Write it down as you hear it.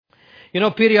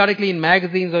Periodically in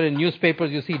magazines or in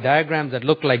newspapers, you see diagrams that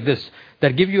look like this,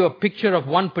 that give you a picture of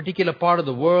one particular part of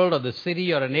the world or the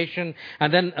city or a nation,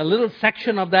 and then a little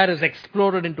section of that is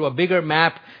exploded into a bigger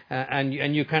map,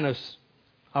 and you kind of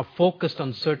are focused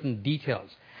on certain details.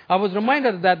 I was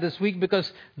reminded of that this week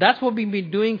because that's what we've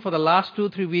been doing for the last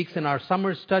 2-3 weeks in our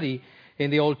summer study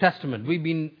in the Old Testament. We've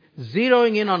been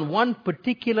zeroing in on one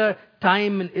particular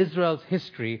time in Israel's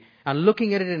history and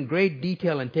looking at it in great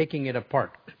detail and taking it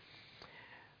apart.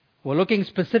 We're looking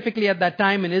specifically at that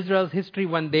time in Israel's history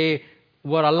when they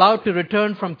were allowed to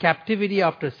return from captivity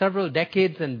after several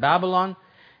decades in Babylon.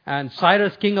 And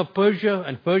Cyrus, king of Persia,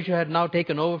 and Persia had now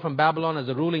taken over from Babylon as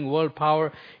a ruling world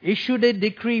power, issued a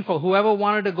decree for whoever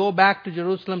wanted to go back to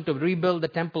Jerusalem to rebuild the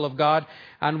temple of God.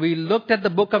 And we looked at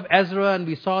the book of Ezra and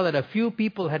we saw that a few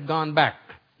people had gone back.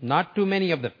 Not too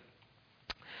many of them.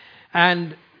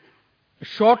 And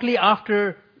shortly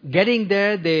after getting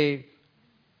there, they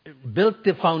built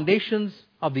the foundations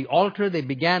of the altar. They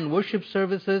began worship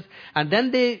services. And then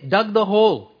they dug the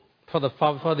hole for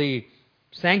the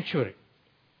sanctuary.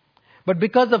 But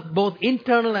because of both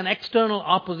internal and external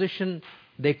opposition,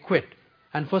 they quit.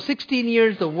 And for 16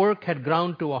 years, the work had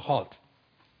ground to a halt.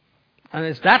 And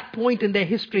it's that point in their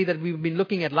history that we've been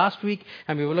looking at last week,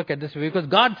 and we will look at this week. Because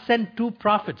God sent 2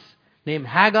 prophets named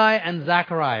Haggai and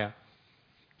Zechariah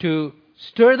to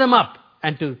stir them up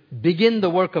and to begin the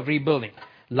work of rebuilding.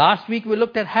 Last week we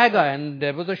looked at Haggai, and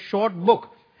there was a short book.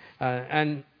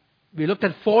 And we looked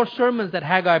at 4 sermons that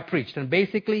Haggai preached. And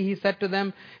basically he said to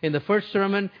them in the first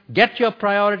sermon, get your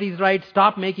priorities right,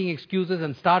 stop making excuses,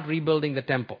 and start rebuilding the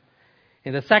temple.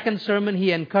 In the second sermon,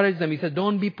 he encouraged them. He said,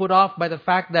 don't be put off by the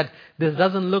fact that this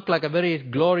doesn't look like a very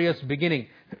glorious beginning.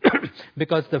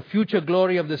 Because the future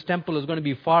glory of this temple is going to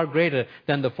be far greater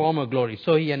than the former glory.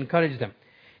 So he encouraged them.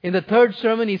 In the third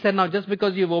sermon, he said, now just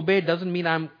because you've obeyed doesn't mean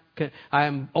I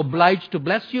am obliged to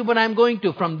bless you, but I'm going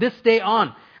to from this day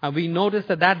on. And we noticed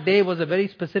that day was a very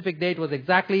specific day. It was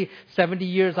exactly 70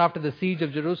 years after the siege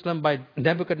of Jerusalem by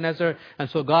Nebuchadnezzar.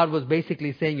 And so God was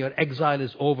basically saying, your exile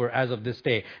is over as of this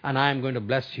day, and I am going to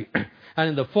bless you. And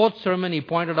in the fourth sermon, he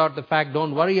pointed out the fact,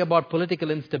 don't worry about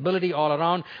political instability all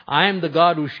around. I am the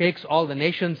God who shakes all the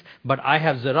nations, but I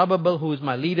have Zerubbabel, who is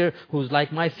my leader, who is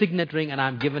like my signet ring, and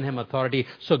I'm given him authority.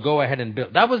 So go ahead and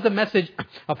build. That was the message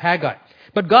of Haggai.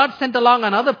 But God sent along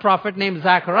another prophet named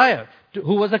Zechariah,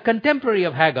 who was a contemporary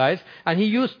of Haggai's, and he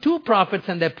used 2 prophets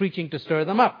and their preaching to stir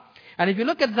them up. And if you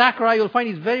look at Zechariah, you'll find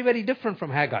he's very, very different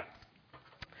from Haggai.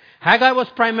 Haggai was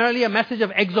primarily a message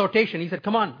of exhortation. He said,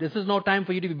 come on, this is no time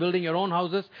for you to be building your own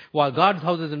houses while God's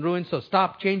house is in ruins, so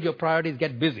stop, change your priorities,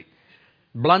 get busy.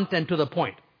 Blunt and to the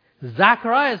point.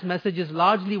 Zechariah's message is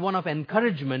largely one of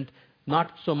encouragement,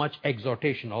 not so much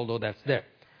exhortation, although that's there.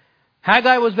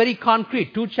 Haggai was very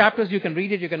concrete. 2 chapters, you can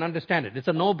read it, you can understand it. It's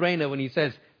a no-brainer when he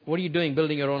says, what are you doing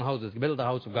building your own houses? Build the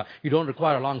house of God. You don't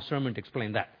require a long sermon to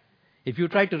explain that. If you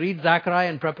try to read Zechariah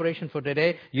in preparation for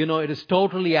today, you know it is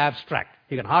totally abstract.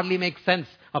 You can hardly make sense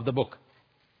of the book.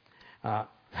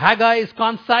 Haggai is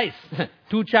concise.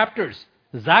 2 chapters.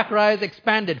 Zechariah is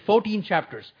expanded. 14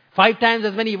 chapters. 5 times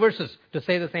as many verses to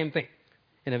say the same thing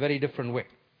in a very different way.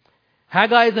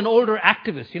 Haggai is an older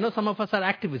activist. Some of us are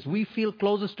activists. We feel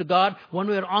closest to God when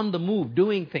we are on the move,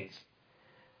 doing things.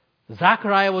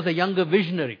 Zechariah was a younger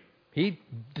visionary. He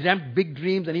dreamt big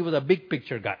dreams and he was a big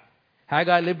picture guy.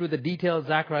 Haggai lived with the details.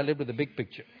 Zechariah lived with the big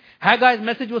picture. Haggai's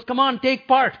message was, come on, take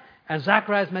part. And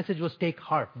Zechariah's message was, take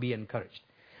heart, be encouraged.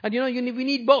 And we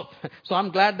need both. So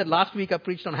I'm glad that last week I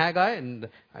preached on Haggai, and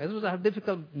it was a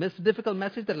difficult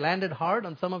message that landed hard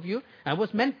on some of you and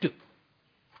was meant to.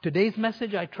 Today's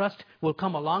message, I trust, will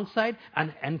come alongside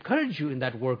and encourage you in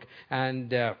that work.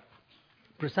 And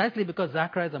precisely because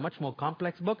Zechariah is a much more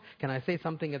complex book. Can I say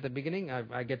something at the beginning?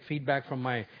 I get feedback from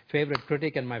my favorite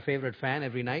critic and my favorite fan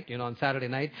every night, on Saturday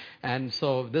night. And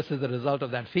so this is the result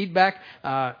of that feedback.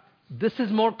 This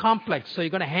is more complex. So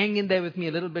you're going to hang in there with me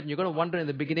a little bit. And you're going to wonder in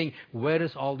the beginning, where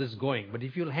is all this going? But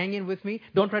if you'll hang in with me,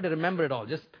 don't try to remember it all.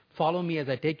 Just follow me as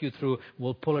I take you through.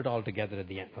 We'll pull it all together at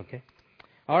the end, okay?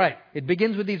 All right, it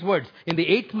begins with these words. In the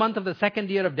 8th month of the 2nd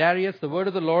year of Darius, the word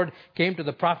of the Lord came to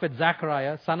the prophet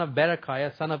Zechariah, son of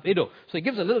Berechiah, son of Iddo. So he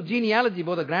gives a little genealogy,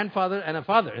 both a grandfather and a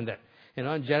father in there.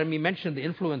 And Jeremy mentioned the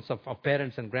influence of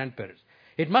parents and grandparents.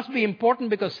 It must be important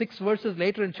because 6 verses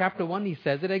later in chapter 1, he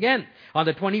says it again. On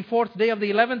the 24th day of the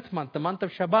 11th month, the month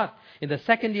of Shabbat, in the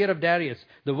 2nd year of Darius,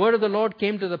 the word of the Lord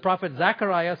came to the prophet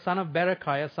Zechariah, son of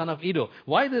Berechiah, son of Iddo.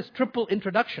 Why this triple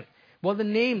introduction? Well, the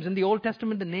names in the Old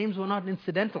Testament, the names were not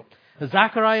incidental.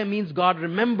 Zechariah means God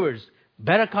remembers.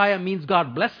 Berechiah means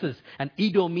God blesses. And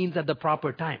Iddo means at the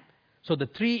proper time. So the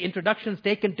three introductions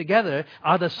taken together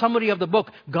are the summary of the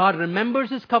book. God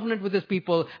remembers His covenant with His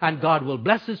people, and God will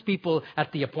bless His people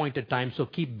at the appointed time. So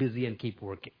keep busy and keep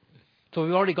working. So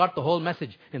we've already got the whole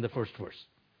message in the first verse.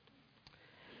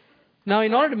 Now,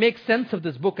 in order to make sense of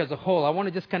this book as a whole, I want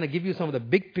to just kind of give you some of the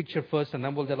big picture first, and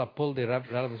then we'll pull the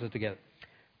relevances together.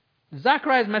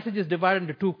 Zechariah's message is divided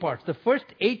into two parts. The first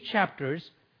 8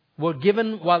 chapters were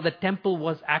given while the temple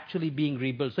was actually being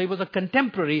rebuilt. So he was a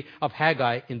contemporary of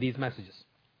Haggai in these messages.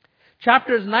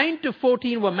 Chapters 9 to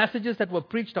 14 were messages that were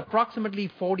preached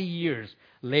approximately 40 years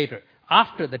later,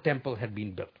 after the temple had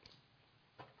been built.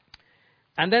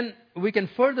 And then we can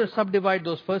further subdivide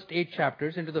those first 8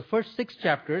 chapters into the first 6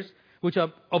 chapters, which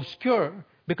are obscure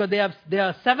because there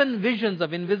are 7 visions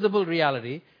of invisible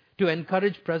reality to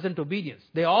encourage present obedience.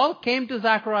 They all came to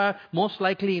Zechariah most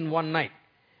likely in one night.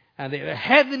 And they were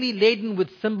heavily laden with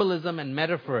symbolism and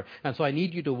metaphor. And so I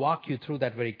need you to walk you through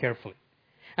that very carefully.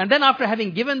 And then after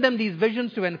having given them these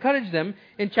visions to encourage them,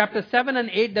 in chapter 7 and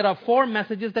 8, there are 4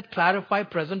 messages that clarify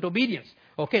present obedience.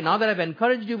 Okay, now that I've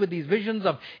encouraged you with these visions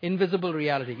of invisible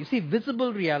reality. You see,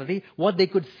 visible reality, what they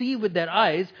could see with their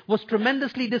eyes, was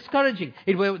tremendously discouraging.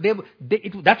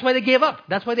 That's why they gave up.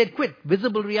 That's why they quit.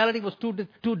 Visible reality was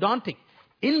too daunting.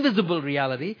 Invisible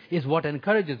reality is what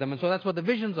encourages them. And so that's what the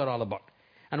visions are all about.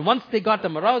 And once they got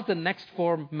them aroused, the next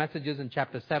 4 messages in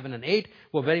chapter 7 and 8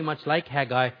 were very much like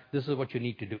Haggai. This is what you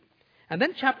need to do. And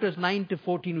then chapters 9 to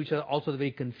 14, which are also the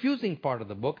very confusing part of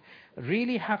the book,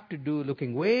 really have to do,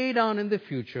 looking way down in the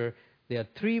future, there are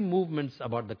 3 movements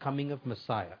about the coming of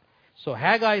Messiah. So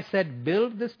Haggai said,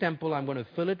 build this temple, I'm going to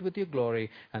fill it with your glory.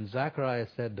 And Zechariah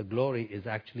said, the glory is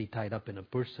actually tied up in a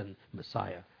person,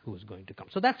 Messiah, who is going to come.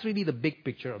 So that's really the big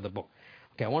picture of the book.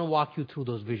 Okay, I want to walk you through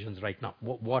those visions right now.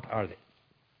 What are they?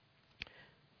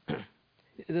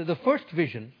 The first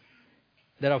vision,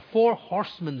 there are 4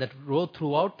 horsemen that rode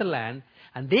throughout the land,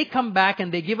 and they come back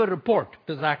and they give a report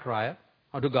to Zechariah,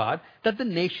 or to God, that the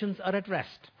nations are at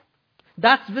rest.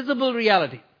 That's visible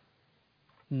reality.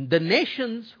 The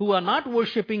nations who are not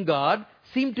worshipping God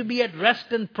seem to be at rest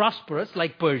and prosperous,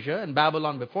 like Persia and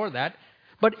Babylon before that.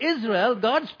 But Israel,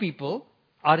 God's people,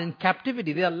 are in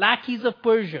captivity. They are lackeys of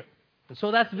Persia. So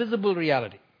that's visible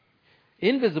reality.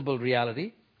 Invisible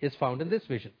reality is found in this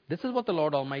vision. This is what the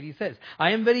Lord Almighty says.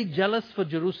 I am very jealous for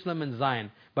Jerusalem and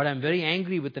Zion, but I am very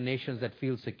angry with the nations that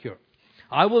feel secure.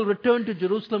 I will return to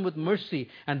Jerusalem with mercy,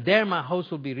 and there my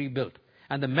house will be rebuilt.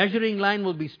 And the measuring line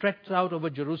will be stretched out over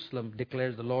Jerusalem,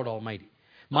 declares the Lord Almighty.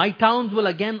 My towns will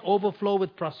again overflow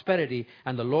with prosperity,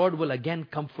 and the Lord will again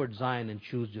comfort Zion and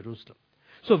choose Jerusalem.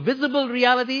 So visible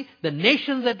reality, the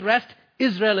nations at rest,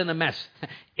 Israel in a mess.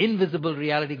 Invisible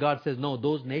reality, God says, no,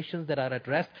 those nations that are at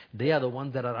rest, they are the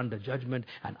ones that are under judgment,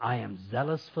 and I am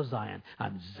zealous for Zion,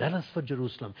 I'm zealous for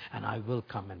Jerusalem, and I will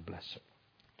come and bless her.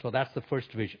 So that's the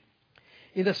first vision.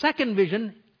 In the second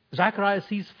vision, Zechariah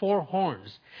sees 4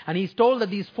 horns, and he's told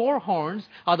that these 4 horns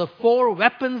are the 4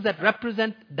 weapons that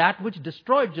represent that which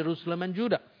destroyed Jerusalem and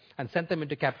Judah and sent them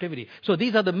into captivity. So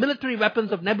these are the military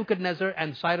weapons of Nebuchadnezzar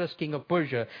and Cyrus, king of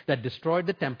Persia, that destroyed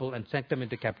the temple and sent them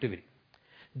into captivity.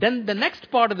 Then the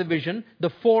next part of the vision, the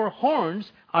 4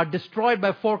 horns are destroyed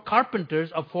by 4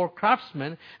 carpenters or 4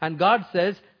 craftsmen. And God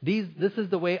says, this is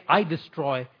the way I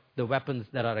destroy the weapons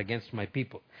that are against my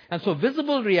people. And so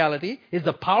visible reality is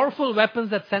the powerful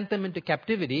weapons that sent them into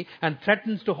captivity and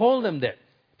threatens to hold them there,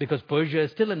 because Persia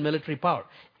is still in military power.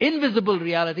 Invisible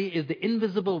reality is the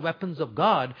invisible weapons of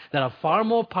God that are far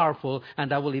more powerful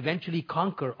and that will eventually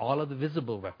conquer all of the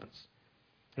visible weapons.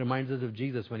 Reminds us of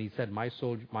Jesus when he said, my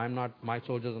soldiers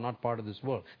are not part of this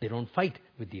world. They don't fight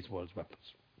with these world's weapons.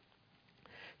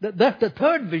 The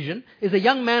third vision is a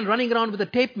young man running around with a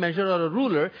tape measure or a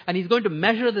ruler, and he's going to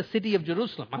measure the city of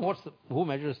Jerusalem. Who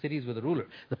measures cities with a ruler?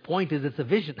 The point is, it's a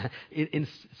vision.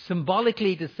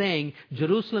 Symbolically, it is saying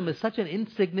Jerusalem is such an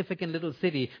insignificant little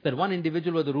city that one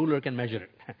individual with a ruler can measure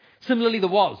it. Similarly, the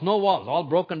walls, no walls, all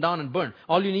broken down and burned.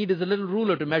 All you need is a little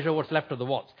ruler to measure what's left of the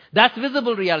walls. That's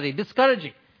visible reality,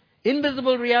 discouraging.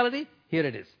 Invisible reality, here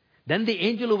it is. Then the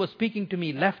angel who was speaking to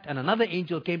me left, and another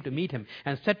angel came to meet him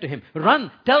and said to him,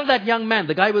 run, tell that young man,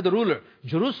 the guy with the ruler,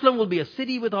 Jerusalem will be a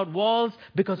city without walls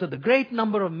because of the great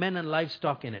number of men and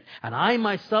livestock in it. And I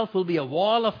myself will be a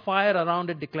wall of fire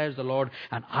around it, declares the Lord,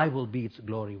 and I will be its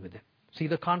glory within. See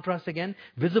the contrast again?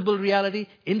 Visible reality,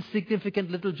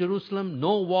 insignificant little Jerusalem,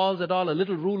 no walls at all, a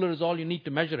little ruler is all you need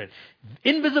to measure it.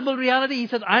 Invisible reality, he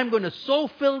says, I'm going to so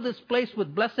fill this place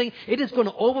with blessing, it is going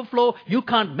to overflow, you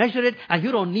can't measure it, and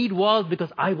you don't need walls because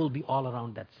I will be all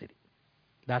around that city.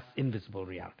 That's invisible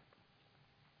reality.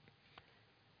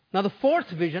 Now the fourth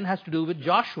vision has to do with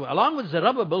Joshua. Along with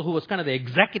Zerubbabel, who was kind of the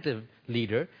executive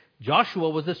leader, Joshua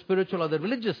was the spiritual or the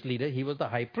religious leader. He was the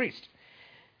high priest.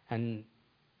 And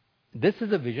this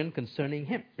is a vision concerning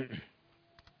him.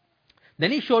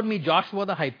 Then he showed me Joshua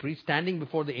the high priest standing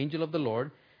before the angel of the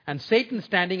Lord, and Satan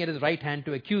standing at his right hand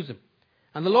to accuse him.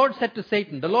 And the Lord said to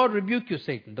Satan, "The Lord rebuke you,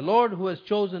 Satan. The Lord who has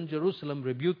chosen Jerusalem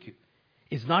rebuke you.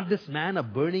 Is not this man a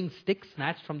burning stick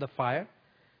snatched from the fire?"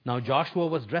 Now Joshua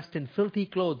was dressed in filthy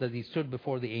clothes as he stood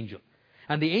before the angel.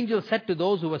 And the angel said to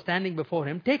those who were standing before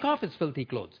him, "Take off his filthy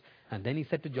clothes." And then he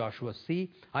said to Joshua,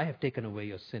 "See, I have taken away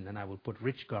your sin, and I will put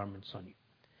rich garments on you."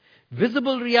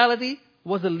 Visible reality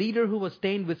was a leader who was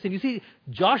stained with sin. You see,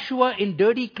 Joshua in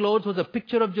dirty clothes was a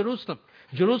picture of Jerusalem.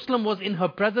 Jerusalem was in her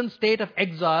present state of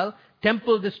exile,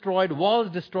 temple destroyed, walls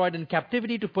destroyed, in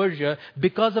captivity to Persia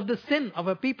because of the sin of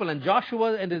her people. And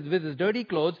Joshua, with his dirty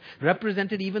clothes,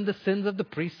 represented even the sins of the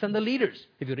priests and the leaders.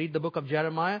 If you read the book of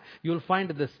Jeremiah, you'll find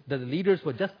that the leaders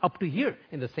were just up to here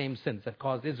in the same sins that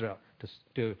caused Israel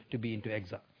to be into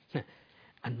exile.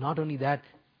 And not only that,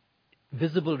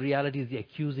 visible reality is the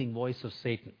accusing voice of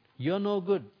Satan. You're no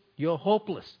good. You're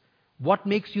hopeless. What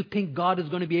makes you think God is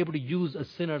going to be able to use a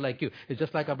sinner like you? It's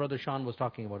just like our brother Sean was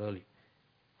talking about earlier.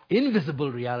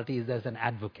 Invisible reality is there's an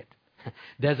advocate.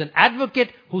 There's an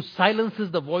advocate who silences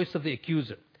the voice of the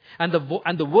accuser. And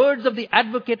the words of the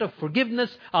advocate of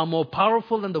forgiveness are more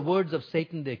powerful than the words of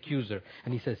Satan the accuser.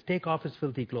 And he says, "Take off his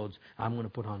filthy clothes. I'm going to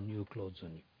put on new clothes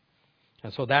on you."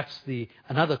 And so that's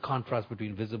another contrast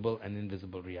between visible and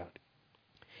invisible reality.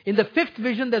 In the fifth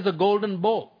vision, there's a golden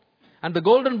bowl. And the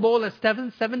golden bowl has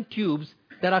seven tubes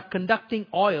that are conducting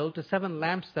oil to 7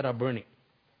 lamps that are burning.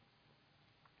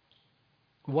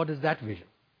 What is that vision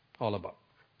all about?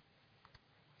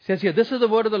 It says here, "This is the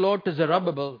word of the Lord to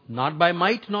Zerubbabel, not by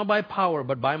might nor by power,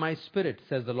 but by my Spirit,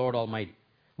 says the Lord Almighty.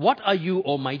 What are you,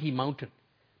 O mighty mountain?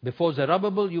 Before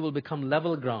Zerubbabel you will become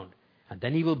level ground, and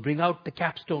then he will bring out the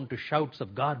capstone to shouts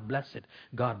of God bless it,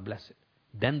 God bless it."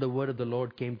 Then the word of the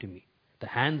Lord came to me. "The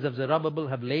hands of Zerubbabel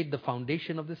have laid the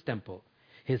foundation of this temple.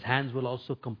 His hands will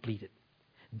also complete it.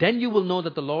 Then you will know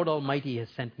that the Lord Almighty has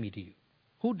sent me to you.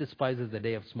 Who despises the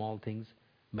day of small things?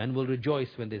 Men will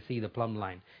rejoice when they see the plumb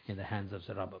line in the hands of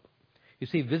Zerubbabel." You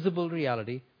see, visible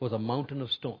reality was a mountain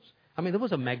of stones. I mean, there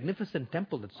was a magnificent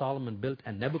temple that Solomon built,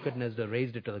 and Nebuchadnezzar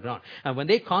razed it to the ground. And when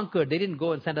they conquered, they didn't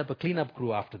go and send up a cleanup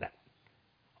crew after that.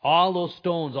 All those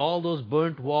stones, all those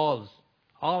burnt walls,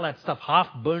 all that stuff,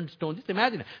 half-burnt stones. Just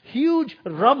imagine, huge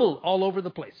rubble all over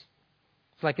the place.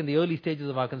 It's like in the early stages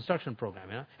of our construction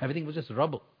program, everything was just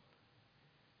rubble.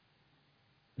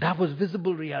 That was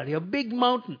visible reality, a big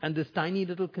mountain and this tiny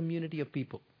little community of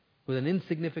people with an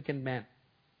insignificant man,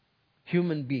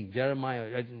 human being,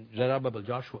 Jeremiah, Zerubbabel,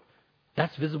 Joshua.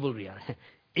 That's visible reality.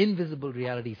 Invisible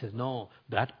reality says, no,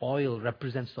 that oil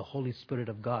represents the Holy Spirit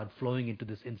of God flowing into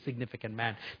this insignificant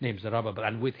man named Zerubbabel.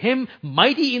 And with him,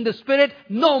 mighty in the Spirit,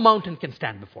 no mountain can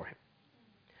stand before him.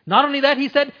 Not only that, he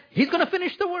said, he's going to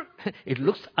finish the work. It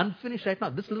looks unfinished right now.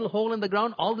 This little hole in the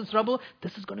ground, all this rubble,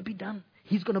 this is going to be done.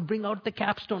 He's going to bring out the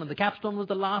capstone. And the capstone was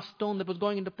the last stone that was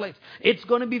going into place. It's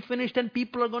going to be finished and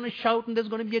people are going to shout and there's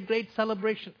going to be a great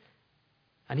celebration.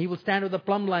 And he will stand with the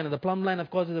plumb line. And the plumb line, of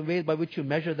course, is the way by which you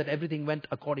measure that everything went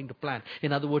according to plan.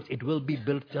 In other words, it will be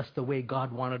built just the way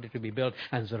God wanted it to be built.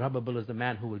 And Zerubbabel is the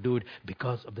man who will do it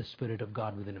because of the Spirit of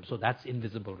God within him. So that's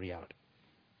invisible reality.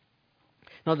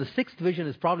 Now, the sixth vision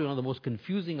is probably one of the most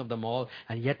confusing of them all,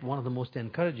 and yet one of the most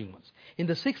encouraging ones. In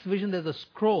the sixth vision, there's a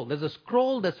scroll. There's a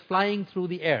scroll that's flying through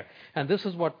the air. And this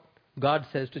is what God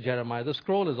says to Jeremiah. The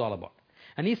scroll is all about.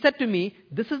 And he said to me,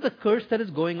 "This is the curse that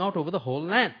is going out over the whole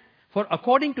land. For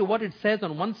according to what it says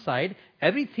on one side,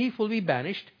 every thief will be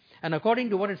banished. And according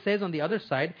to what it says on the other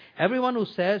side, everyone who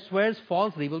swears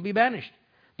falsely will be banished.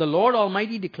 The Lord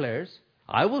Almighty declares,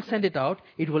 I will send it out.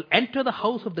 It will enter the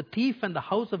house of the thief and the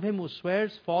house of him who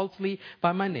swears falsely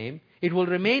by my name. It will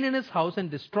remain in his house and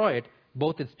destroy it,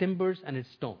 both its timbers and its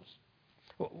stones."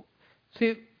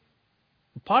 See,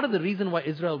 part of the reason why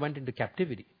Israel went into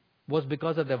captivity was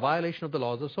because of the violation of the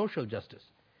laws of social justice.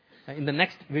 In the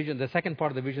next vision, the second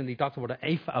part of the vision, he talks about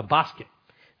a basket.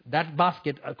 That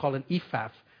basket, called an ephah,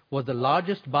 was the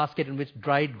largest basket in which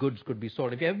dried goods could be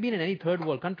sold. If you've ever been in any third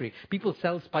world country, people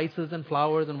sell spices and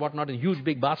flowers and whatnot in huge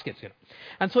big baskets.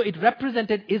 And so it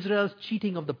represented Israel's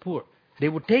cheating of the poor. They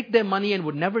would take their money and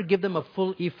would never give them a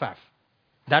full ephah.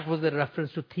 That was the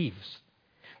reference to thieves.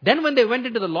 Then when they went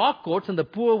into the law courts and the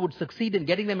poor would succeed in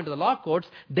getting them into the law courts,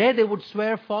 there they would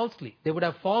swear falsely. They would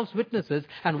have false witnesses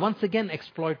and once again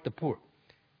exploit the poor.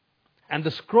 And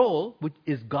the scroll, which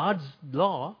is God's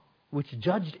law, which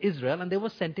judged Israel, and they were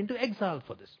sent into exile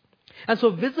for this. And so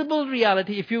visible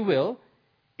reality, if you will,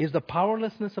 is the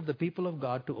powerlessness of the people of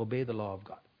God to obey the law of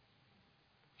God.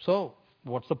 So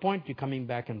what's the point? You're coming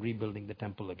back and rebuilding the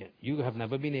temple again. You have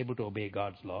never been able to obey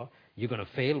God's law. You're going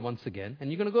to fail once again, and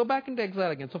you're going to go back into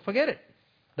exile again. So forget it.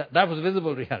 That was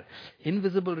visible reality.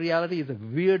 Invisible reality is a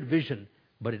weird vision,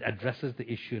 but it addresses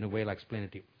the issue in a way I'll explain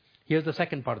it to you. Here's the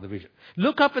second part of the vision.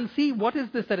 Look up and see, what is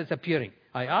this that is appearing?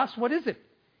 I asked, what is it?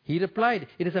 He replied,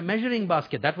 it is a measuring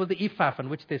basket. That was the ephah in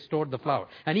which they stored the flour.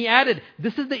 And he added,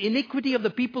 this is the iniquity of the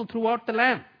people throughout the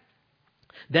land.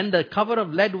 Then the cover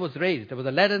of lead was raised. There was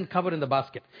a leaden cover in the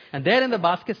basket. And there in the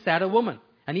basket sat a woman.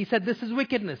 And he said, this is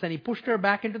wickedness. And he pushed her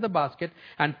back into the basket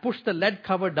and pushed the lead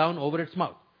cover down over its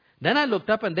mouth. Then I looked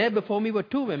up, and there before me were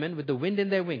two women with the wind in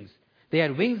their wings. They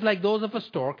had wings like those of a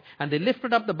stork, and they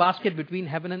lifted up the basket between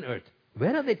heaven and earth.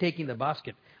 Where are they taking the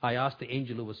basket? I asked the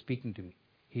angel who was speaking to me.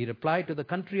 He replied, to the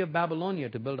country of Babylonia,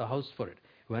 to build a house for it.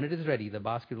 When it is ready, the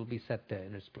basket will be set there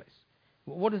in its place.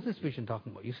 What is this vision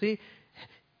talking about? You see,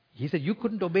 he said you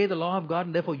couldn't obey the law of God,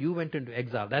 and therefore you went into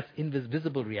exile. That's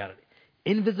invisible reality.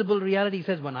 Invisible reality, he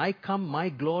says, when I come, my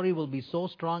glory will be so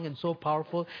strong and so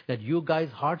powerful that you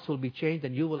guys' hearts will be changed,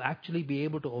 and you will actually be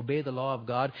able to obey the law of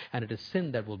God, and it is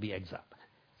sin that will be exiled.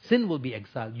 Sin will be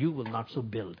exiled. You will not so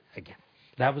build again.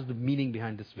 That was the meaning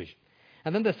behind this vision.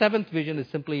 And then the seventh vision is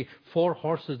simply 4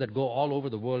 horses that go all over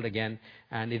the world again,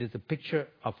 and it is a picture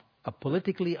of a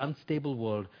politically unstable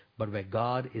world, but where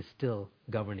God is still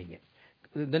governing it.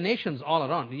 The nations all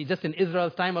around, just in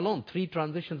Israel's time alone, 3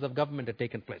 transitions of government had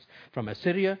taken place. From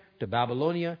Assyria to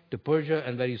Babylonia to Persia,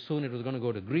 and very soon it was going to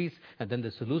go to Greece, and then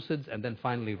the Seleucids, and then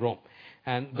finally Rome.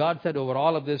 And God said, over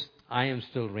all of this, I am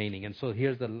still reigning. And so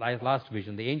here's the last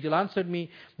vision. The angel answered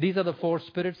me, these are the 4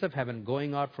 spirits of heaven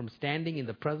going out from standing in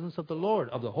the presence of the Lord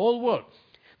of the whole world.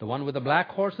 The one with the black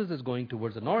horses is going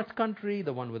towards the north country.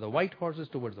 The one with the white horses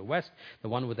towards the west. The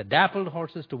one with the dappled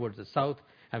horses towards the south.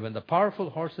 And when the powerful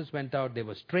horses went out, they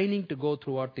were straining to go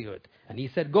throughout the earth. And he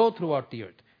said, go throughout the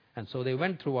earth. And so they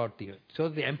went throughout the earth. So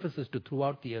the emphasis to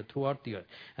throughout the earth, throughout the earth.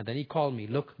 And then he called me,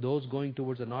 look, those going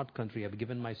towards the north country have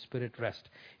given my spirit rest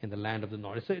in the land of the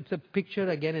north. So it's a picture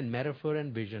again in metaphor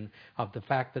and vision of the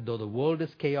fact that though the world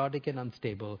is chaotic and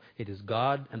unstable, it is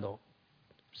God and the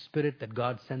Spirit that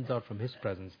God sends out from His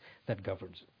presence that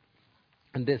governs it.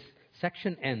 And this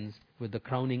section ends with the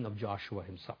crowning of Joshua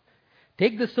himself.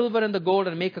 Take the silver and the gold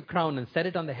and make a crown and set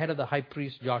it on the head of the high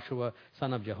priest Joshua,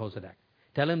 son of Jehozadak.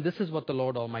 Tell him this is what the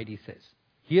Lord Almighty says.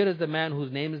 Here is the man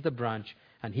whose name is the branch,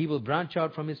 and he will branch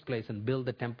out from his place and build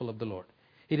the temple of the Lord.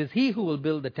 It is he who will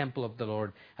build the temple of the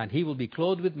Lord, and he will be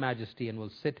clothed with majesty and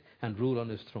will sit and rule on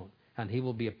his throne. And he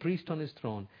will be a priest on his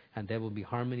throne, and there will be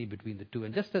harmony between the two.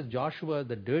 And just as Joshua,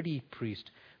 the dirty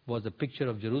priest, was a picture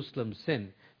of Jerusalem's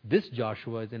sin, this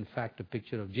Joshua is in fact a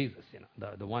picture of Jesus,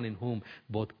 the one in whom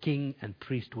both king and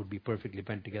priest would be perfectly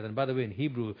pent together. And by the way, in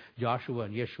Hebrew, Joshua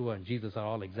and Yeshua and Jesus are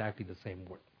all exactly the same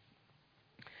word.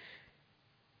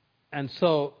 And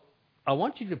so I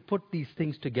want you to put these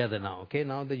things together now, okay?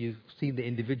 Now that you've seen the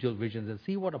individual visions, and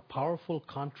see what a powerful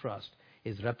contrast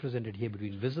is represented here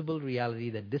between visible reality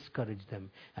that discouraged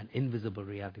them and invisible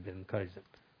reality that encouraged them.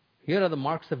 Here are the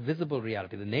marks of visible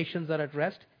reality. The nations are at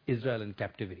rest, Israel in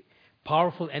captivity.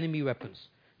 Powerful enemy weapons,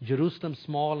 Jerusalem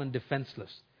small and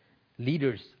defenseless.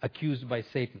 Leaders accused by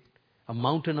Satan. A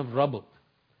mountain of rubble.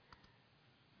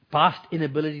 Past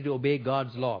inability to obey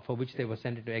God's law for which they were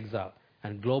sent into exile.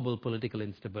 And global political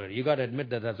instability. You've got to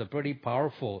admit that that's a pretty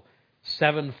powerful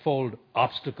 7-fold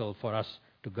obstacle for us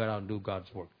to go out and do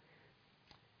God's work.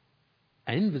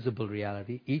 An invisible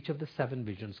reality, each of the 7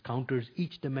 visions counters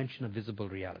each dimension of visible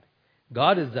reality.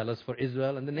 God is zealous for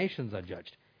Israel and the nations are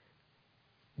judged.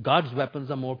 God's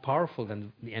weapons are more powerful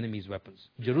than the enemy's weapons.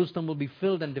 Jerusalem will be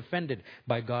filled and defended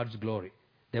by God's glory.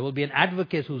 There will be an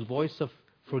advocate whose voice of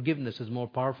forgiveness is more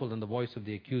powerful than the voice of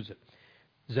the accuser.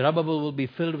 Zerubbabel will be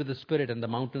filled with the Spirit and the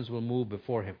mountains will move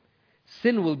before him.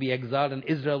 Sin will be exiled and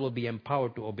Israel will be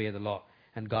empowered to obey the law.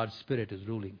 And God's Spirit is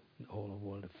ruling the whole of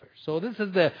world affairs. So this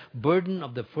is the burden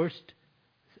of the first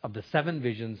of the 7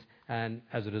 visions. And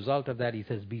as a result of that, he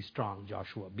says, be strong,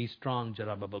 Joshua. Be strong,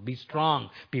 Zerubbabel. Be strong,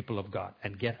 people of God.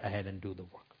 And get ahead and do the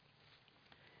work.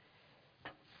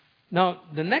 Now,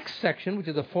 the next section, which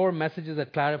is the 4 messages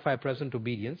that clarify present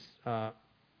obedience,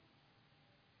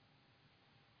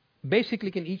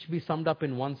 basically can each be summed up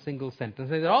in one single sentence.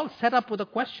 They're all set up with a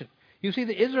question. You see,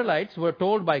 the Israelites were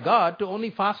told by God to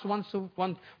only fast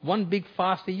one big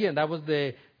fast a year, and that was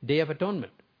the Day of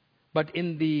Atonement. But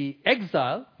in the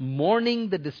exile, mourning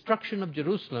the destruction of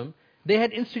Jerusalem, they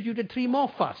had instituted 3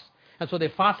 more fasts. And so they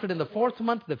fasted in the 4th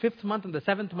month, the 5th month, and the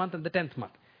 7th month, and the 10th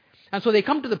month. And so they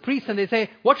come to the priest and they say,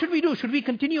 what should we do? Should we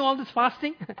continue all this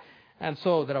fasting? And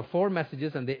so there are 4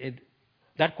 messages, and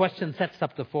That question sets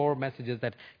up the 4 messages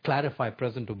that clarify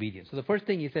present obedience. So the first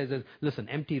thing he says is, listen,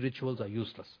 empty rituals are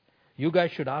useless. You guys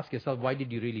should ask yourself, why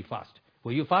did you really fast?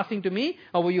 Were you fasting to me,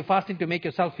 or were you fasting to make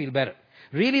yourself feel better?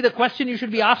 Really, the question you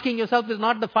should be asking yourself is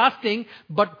not the fasting,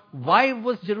 but why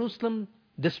was Jerusalem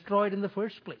destroyed in the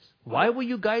first place? Why were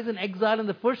you guys in exile in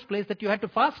the first place that you had to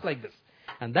fast like this?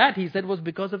 And that, he said, was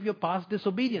because of your past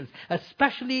disobedience,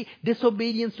 especially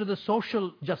disobedience to the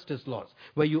social justice laws,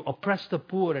 where you oppressed the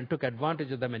poor and took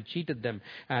advantage of them and cheated them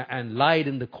and lied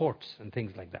in the courts and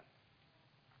things like that.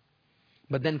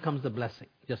 But then comes the blessing,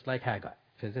 just like Haggai.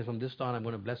 He says, from this on, I'm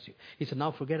going to bless you. He said,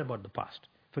 now forget about the past.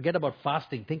 Forget about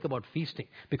fasting. Think about feasting,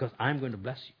 because I'm going to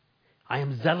bless you. I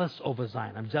am zealous over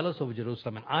Zion. I'm jealous over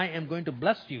Jerusalem, and I am going to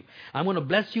bless you. I'm going to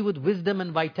bless you with wisdom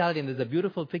and vitality. And there's a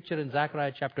beautiful picture in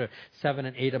Zechariah chapter 7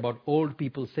 and 8 about old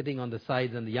people sitting on the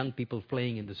sides and the young people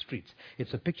playing in the streets.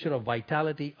 It's a picture of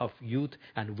vitality of youth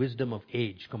and wisdom of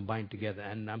age combined together.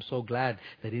 And I'm so glad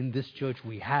that in this church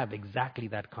we have exactly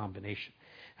that combination.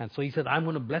 And so he said, I'm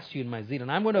going to bless you in my zeal.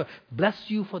 And I'm going to bless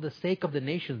you for the sake of the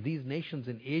nations, these nations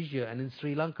in Asia and in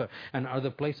Sri Lanka and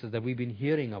other places that we've been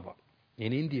hearing about.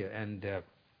 In India and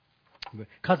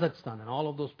Kazakhstan and all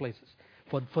of those places.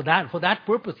 For that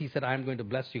purpose, he said, I'm going to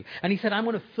bless you. And he said, I'm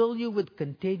going to fill you with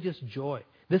contagious joy.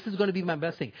 This is going to be my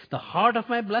blessing. The heart of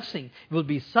my blessing will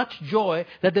be such joy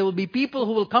that there will be people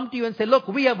who will come to you and say, look,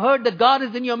 we have heard that God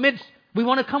is in your midst. We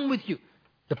want to come with you.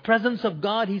 The presence of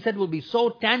God, he said, will be so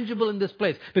tangible in this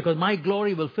place because my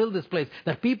glory will fill this place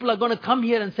that people are going to come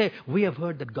here and say, we have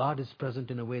heard that God is present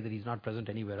in a way that he's not present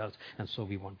anywhere else, and so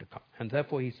we want to come. And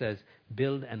therefore, he says,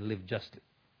 build and live justly.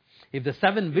 If the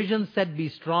 7 visions said be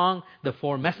strong, the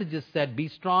 4 messages said be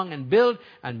strong and build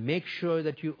and make sure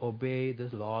that you obey the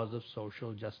laws of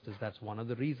social justice. That's one of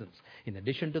the reasons. In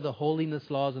addition to the holiness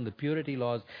laws and the purity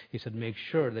laws, he said make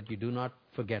sure that you do not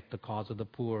forget the cause of the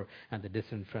poor and the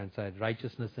disenfranchised.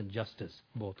 Righteousness and justice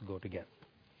both go together.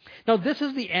 Now this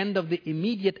is the end of the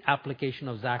immediate application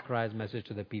of Zechariah's message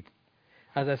to the people.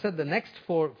 As I said, the next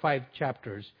 4-5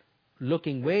 chapters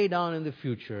looking way down in the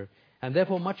future and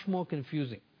therefore much more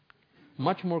confusing.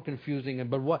 Much more confusing.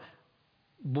 But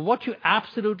what you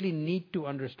absolutely need to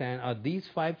understand are these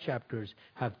 5 chapters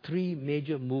have 3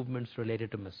 major movements related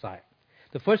to Messiah.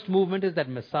 The first movement is that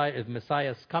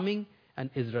Messiah's coming and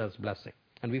Israel's blessing.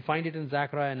 And we find it in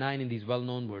Zechariah 9 in these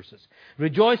well-known verses.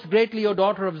 Rejoice greatly, O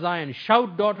daughter of Zion.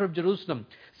 Shout, daughter of Jerusalem.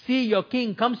 See, your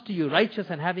king comes to you, righteous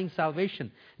and having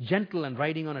salvation, gentle and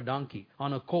riding on a donkey,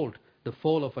 on a colt, the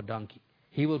foal of a donkey.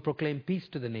 He will proclaim peace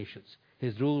to the nations.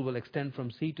 His rule will extend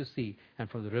from sea to sea and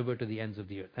from the river to the ends of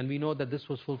the earth. And we know that this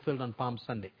was fulfilled on Palm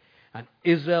Sunday. And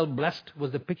Israel blessed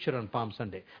was the picture on Palm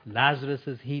Sunday. Lazarus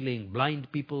is healing,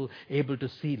 blind people able to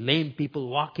see, lame people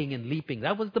walking and leaping.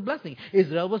 That was the blessing.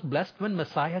 Israel was blessed when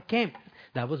Messiah came.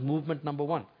 That was movement number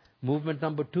 1. Movement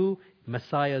number 2,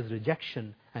 Messiah's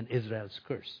rejection and Israel's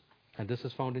curse. And this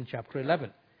is found in chapter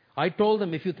 11. I told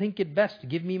them, if you think it best,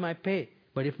 give me my pay,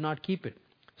 but if not, keep it.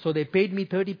 So they paid me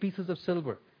 30 pieces of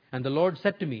silver. And the Lord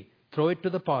said to me, throw it to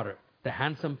the potter, the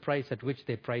handsome price at which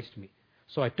they priced me.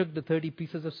 So I took the 30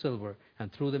 pieces of silver and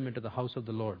threw them into the house of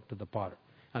the Lord to the potter.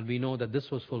 And we know that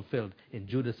this was fulfilled in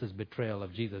Judas's betrayal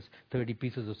of Jesus. 30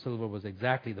 pieces of silver was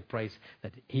exactly the price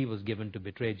that he was given to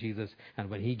betray Jesus. And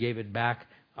when he gave it back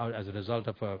as a result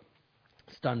of a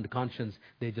stunned conscience,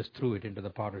 they just threw it into the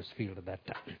potter's field at that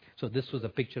time. So this was a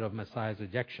picture of Messiah's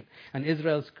rejection. And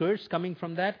Israel's curse coming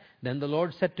from that, then the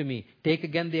Lord said to me, take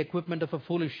again the equipment of a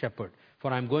foolish shepherd,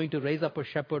 for I am going to raise up a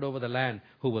shepherd over the land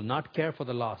who will not care for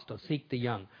the lost or seek the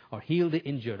young or heal the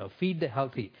injured or feed the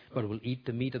healthy, but will eat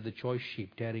the meat of the choice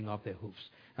sheep, tearing off their hoofs.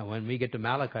 And when we get to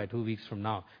Malachi 2 weeks from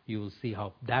now, you will see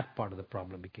how that part of the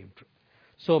problem became true.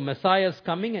 So Messiah's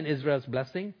coming and Israel's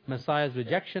blessing, Messiah's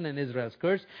rejection and Israel's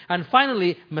curse, and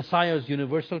finally Messiah's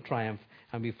universal triumph.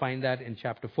 And we find that in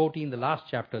chapter 14, the last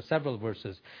chapter, several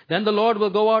verses. Then the Lord will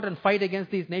go out and fight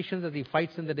against these nations as he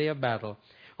fights in the day of battle.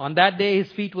 On that day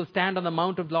his feet will stand on the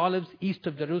Mount of Olives east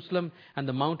of Jerusalem, and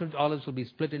the Mount of Olives will be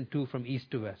split in 2 from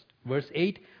east to west. Verse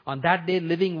 8, on that day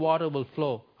living water will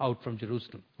flow out from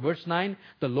Jerusalem. Verse 9,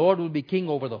 the Lord will be king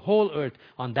over the whole earth.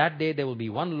 On that day there will be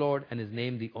one Lord, and his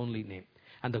name the only name.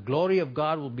 And the glory of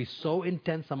God will be so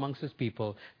intense amongst his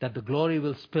people that the glory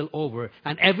will spill over,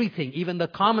 and everything, even the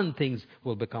common things,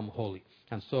 will become holy.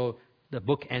 And so the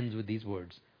book ends with these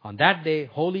words. On that day,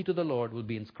 holy to the Lord will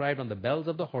be inscribed on the bells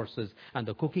of the horses, and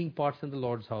the cooking pots in the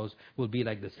Lord's house will be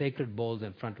like the sacred bowls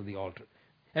in front of the altar.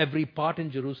 Every pot in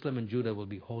Jerusalem and Judah will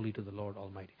be holy to the Lord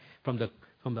Almighty. From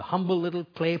the humble little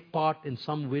clay pot in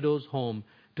some widow's home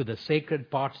to the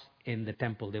sacred pots in the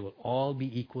temple. They will all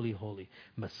be equally holy.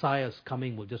 Messiah's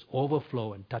coming will just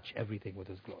overflow and touch everything with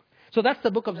his glory. So that's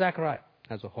the book of Zechariah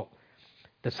as a whole.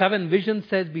 The 7 visions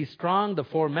says be strong, the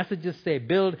 4 messages say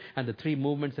build, and the 3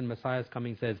 movements in Messiah's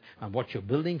coming says, and what you're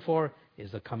building for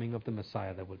is the coming of the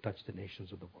Messiah that will touch the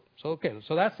nations of the world.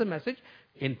 So that's the message.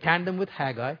 In tandem with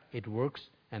Haggai, it works,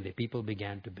 and the people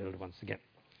began to build once again.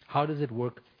 How does it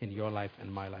work in your life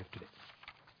and my life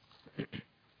today?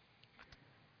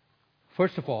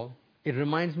 First of all, it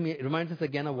reminds us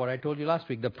again of what I told you last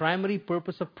week. The primary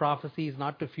purpose of prophecy is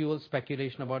not to fuel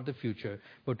speculation about the future,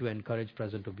 but to encourage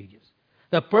present obedience.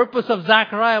 The purpose of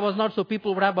Zechariah was not so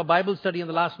people would have a Bible study in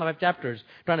the last 5 chapters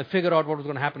trying to figure out what was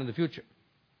going to happen in the future.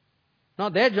 No,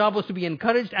 their job was to be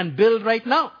encouraged and build right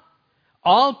now.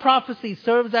 All prophecy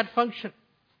serves that function.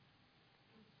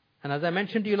 And as I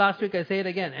mentioned to you last week, I say it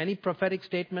again. Any prophetic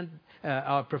statement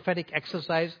or prophetic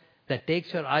exercise that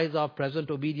takes your eyes off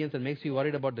present obedience and makes you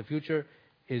worried about the future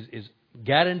is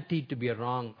guaranteed to be a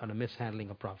wrong and a mishandling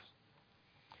of prophecy.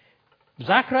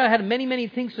 Zechariah had many, many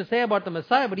things to say about the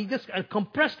Messiah, but he just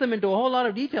compressed them into a whole lot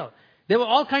of detail. There were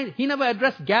all kinds. He never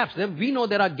addressed gaps. We know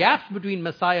there are gaps between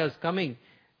Messiah's coming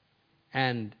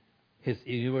and his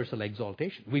universal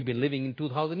exaltation. We've been living in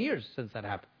 2,000 years since that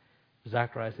happened.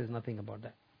 Zechariah says nothing about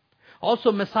that.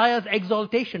 Also, Messiah's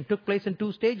exaltation took place in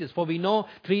 2 stages. For we know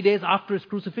 3 days after his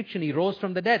crucifixion, he rose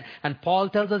from the dead. And Paul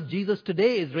tells us Jesus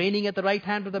today is reigning at the right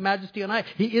hand of the Majesty on high.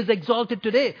 He is exalted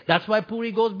today. That's why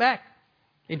Puri goes back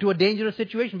into a dangerous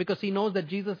situation, because he knows that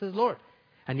Jesus is Lord.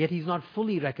 And yet he's not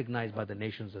fully recognized by the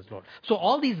nations as Lord. So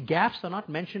all these gaps are not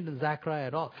mentioned in Zechariah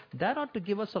at all. That ought to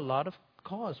give us a lot of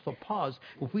cause for pause.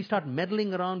 If we start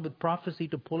meddling around with prophecy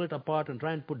to pull it apart and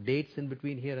try and put dates in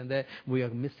between here and there, we are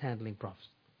mishandling prophecy.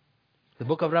 The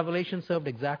book of Revelation served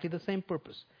exactly the same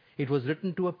purpose. It was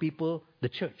written to a people, the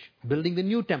church, building the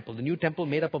new temple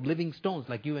made up of living stones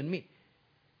like you and me.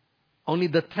 Only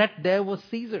the threat there was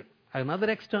Caesar, another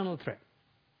external threat.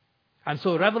 And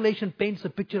so Revelation paints a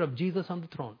picture of Jesus on the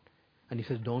throne. And he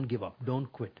says, don't give up,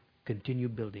 don't quit. Continue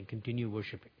building, continue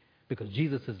worshiping. Because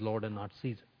Jesus is Lord and not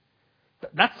Caesar.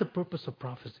 That's the purpose of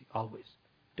prophecy, always.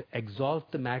 To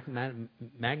exalt the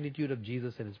magnitude of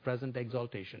Jesus in his present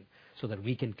exaltation so that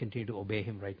we can continue to obey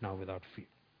him right now without fear.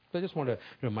 So I just want to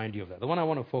remind you of that. The one I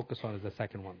want to focus on is the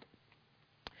second one.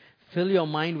 Fill your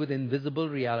mind with invisible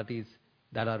realities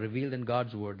that are revealed in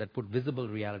God's word that put visible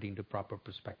reality into proper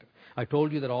perspective. I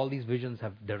told you that all these visions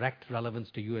have direct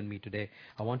relevance to you and me today.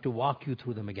 I want to walk you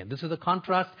through them again. This is a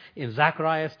contrast in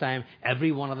Zechariah's time.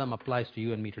 Every one of them applies to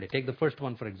you and me today. Take the first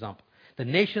one, for example. The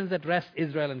nations that rest,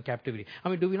 Israel in captivity. I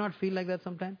mean, do we not feel like that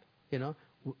sometimes? You know,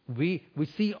 we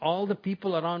see all the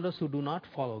people around us who do not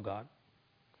follow God,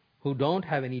 who don't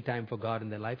have any time for God in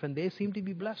their life, and they seem to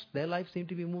be blessed. Their lives seem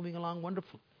to be moving along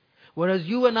wonderful. Whereas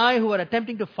you and I, who are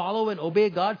attempting to follow and obey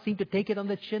God, seem to take it on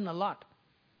the chin a lot.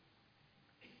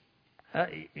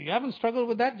 You haven't struggled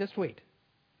with that? Just wait.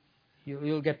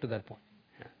 You'll get to that point.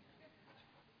 Yeah.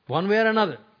 One way or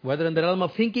another, whether in the realm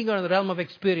of thinking or in the realm of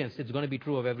experience, it's going to be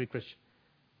true of every Christian.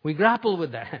 We grapple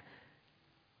with that.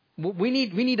 We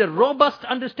need a robust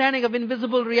understanding of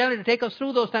invisible reality to take us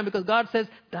through those times, because God says,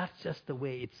 that's just the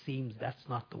way it seems. That's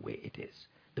not the way it is.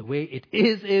 The way it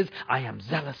is I am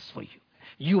zealous for you.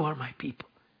 You are my people.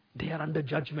 They are under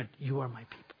judgment. You are my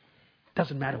people.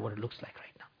 Doesn't matter what it looks like right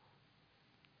now.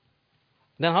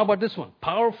 Now, how about this one?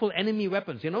 Powerful enemy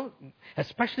weapons. You know,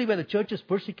 especially where the church is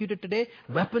persecuted today,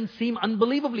 weapons seem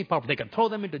unbelievably powerful. They can throw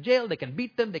them into jail. They can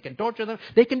beat them. They can torture them.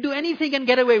 They can do anything and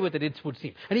get away with it, it would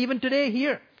seem. And even today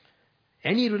here,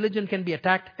 any religion can be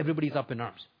attacked. Everybody's up in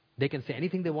arms. They can say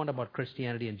anything they want about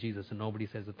Christianity and Jesus, and nobody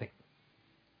says a thing.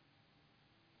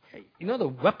 You know, the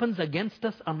weapons against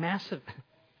us are massive.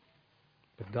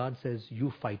 But God says,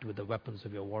 you fight with the weapons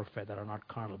of your warfare that are not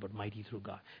carnal but mighty through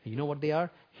God. And you know what they are?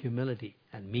 Humility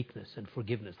and meekness and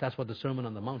forgiveness. That's what the Sermon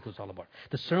on the Mount was all about.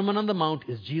 The Sermon on the Mount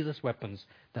is Jesus' weapons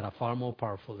that are far more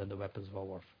powerful than the weapons of our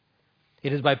warfare.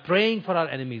 It is by praying for our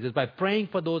enemies, it is by praying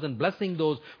for those and blessing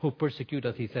those who persecute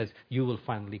us, he says, you will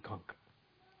finally conquer.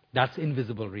 That's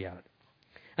invisible reality.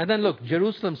 And then look,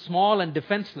 Jerusalem, small and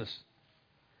defenseless.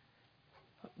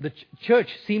 The church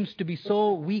seems to be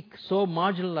so weak, so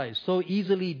marginalized, so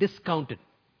easily discounted.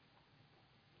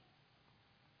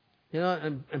 You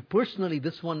know, and personally,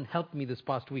 this one helped me this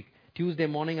past week. Tuesday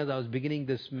morning, as I was beginning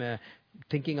this,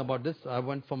 thinking about this, I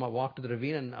went for my walk to the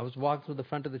ravine, and I was walking through the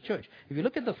front of the church. If you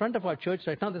look at the front of our church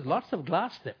right now, there's lots of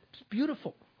glass there. It's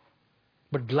beautiful.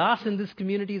 But glass in this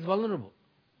community is vulnerable.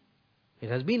 It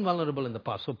has been vulnerable in the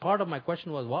past. So part of my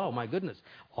question was, wow, my goodness,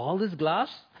 all this glass?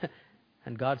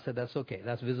 And God said, that's okay.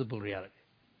 That's visible reality.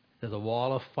 There's a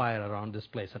wall of fire around this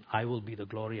place, and I will be the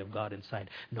glory of God inside,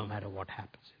 no matter what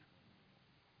happens.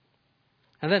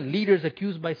 And then leaders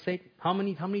accused by Satan. How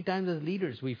many times as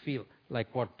leaders we feel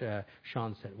like what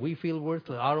Sean said? We feel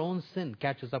worthless. Our own sin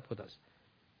catches up with us.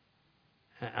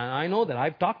 And I know that.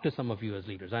 I've talked to some of you as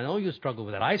leaders. I know you struggle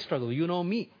with that. I struggle. You know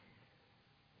me.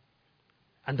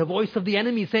 And the voice of the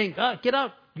enemy saying, get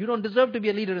out. You don't deserve to be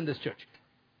a leader in this church.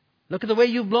 Look at the way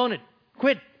you've blown it.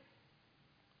 Quit.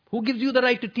 Who gives you the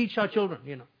right to teach our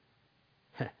children?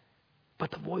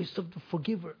 But the voice of the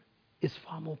forgiver is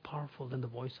far more powerful than the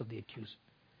voice of the accuser.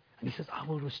 And he says, I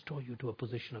will restore you to a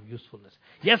position of usefulness.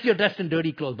 Yes, you're dressed in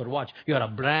dirty clothes, but watch. You're a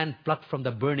brand plucked from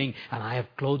the burning, and I have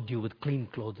clothed you with clean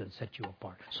clothes and set you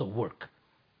apart. So work.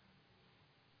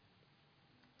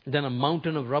 Then a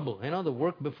mountain of rubble. The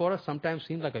work before us sometimes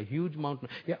seems like a huge mountain.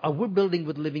 Yeah, we're building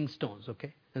with living stones,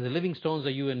 okay? And the living stones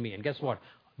are you and me. And guess what?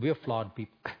 We're flawed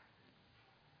people.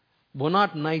 We're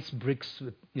not nice bricks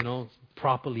with,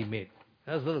 properly made.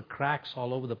 There's little cracks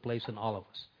all over the place in all of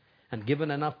us. And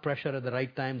given enough pressure at the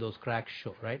right time, those cracks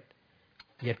show, right?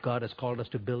 Yet God has called us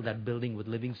to build that building with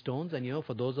living stones. And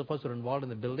for those of us who are involved in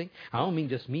the building, I don't mean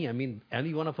just me. I mean,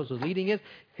 any one of us who's leading it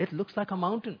looks like a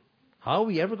mountain. How are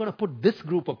we ever going to put this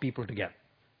group of people together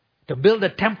to build a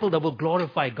temple that will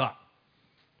glorify God?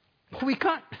 We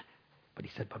can't. But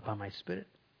he said, but by my Spirit.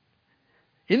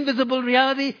 Invisible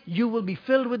reality, you will be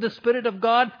filled with the Spirit of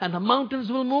God and the mountains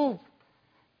will move.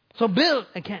 So build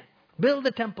again. Build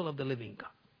the temple of the living God.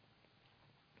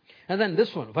 And then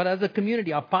this one, but as a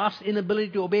community, our past inability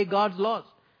to obey God's laws.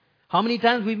 How many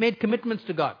times we made commitments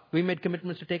to God? We made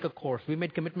commitments to take a course. We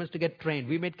made commitments to get trained.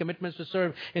 We made commitments to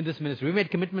serve in this ministry. We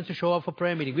made commitments to show up for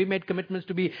prayer meeting. We made commitments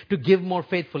to give more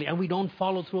faithfully. And we don't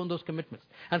follow through on those commitments.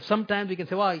 And sometimes we can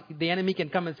say, well, the enemy can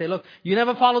come and say, look, you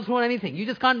never follow through on anything. You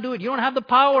just can't do it. You don't have the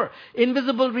power.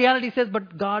 Invisible reality says,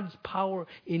 but God's power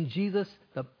in Jesus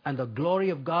and the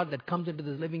glory of God that comes into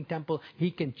this living temple, He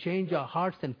can change our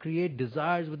hearts and create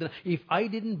desires within us. If I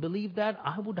didn't believe that,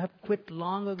 I would have quit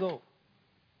long ago.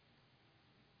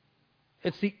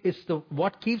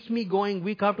 What keeps me going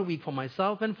week after week for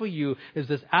myself and for you is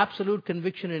this absolute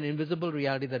conviction and invisible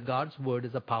reality that God's word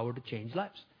is a power to change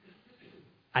lives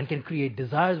and can create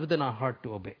desires within our heart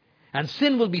to obey. And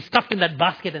sin will be stuffed in that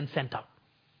basket and sent out.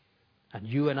 And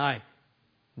you and I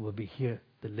will be here,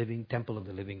 the living temple of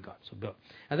the living God. So build.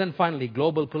 And then finally,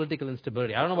 global political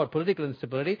instability. I don't know about political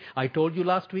instability. I told you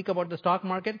last week about the stock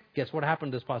market. Guess what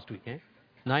happened this past week?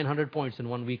 900 points in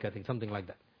 1 week, I think, something like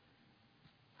that.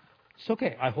 It's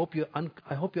okay. I hope you're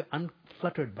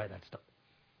unfluttered by that stuff.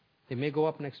 It may go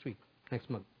up next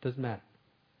month. Doesn't matter.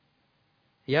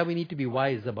 Yeah, we need to be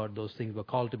wise about those things. We're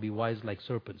called to be wise like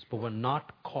serpents, but we're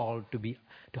not called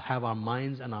to have our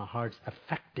minds and our hearts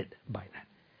affected by that.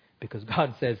 Because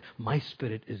God says, my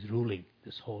Spirit is ruling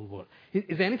this whole world.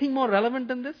 Is there anything more relevant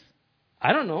than this?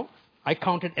 I don't know. I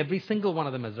counted every single one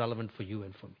of them as relevant for you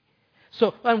and for me.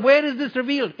 So, and where is this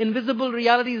revealed? Invisible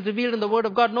reality is revealed in the Word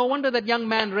of God. No wonder that young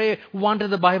man, Ray, wanted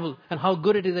the Bible and how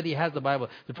good it is that he has the Bible.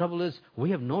 The trouble is,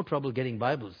 we have no trouble getting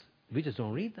Bibles. We just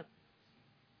don't read them.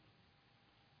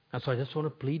 And so I just want to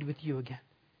plead with you again.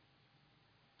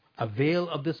 Avail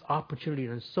of this opportunity.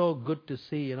 And it's so good to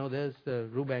see, there's the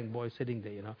Rubank boys sitting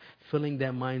there, filling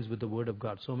their minds with the Word of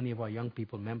God. So many of our young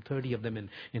people, 30 of them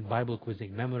in Bible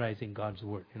quizzing, memorizing God's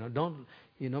Word.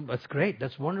 That's great.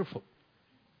 That's wonderful.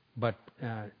 But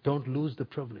don't lose the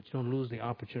privilege. Don't lose the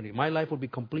opportunity. My life would be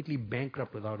completely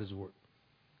bankrupt without His Word.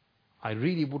 I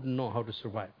really wouldn't know how to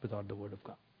survive without the Word of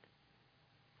God.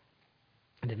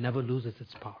 And it never loses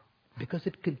its power. Because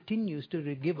it continues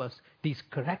to give us these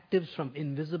correctives from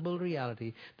invisible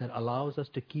reality that allows us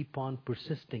to keep on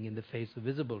persisting in the face of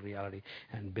visible reality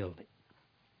and building.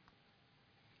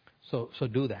 So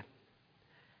do that.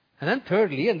 And then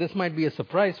thirdly, and this might be a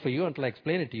surprise for you until I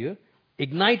explain it to you,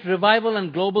 ignite revival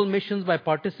and global missions by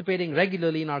participating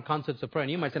regularly in our concerts of prayer.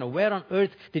 And you might say, where on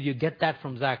earth did you get that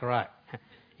from Zechariah?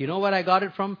 You know where I got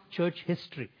it from? Church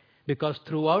history. Because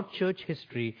throughout church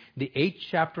history, the 8th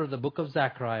chapter of the book of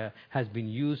Zechariah has been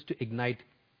used to ignite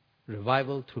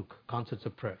revival through concerts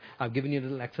of prayer. I've given you a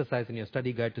little exercise in your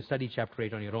study guide to study chapter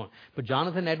 8 on your own. But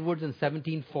Jonathan Edwards in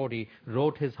 1740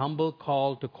 wrote his humble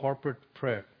call to corporate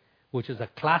prayer, which is a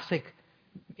classic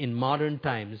in modern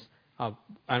times,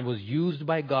 and was used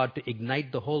by God to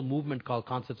ignite the whole movement called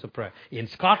Concerts of Prayer in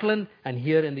Scotland and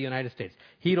here in the United States.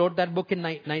 He wrote that book in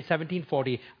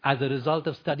 1740 as a result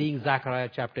of studying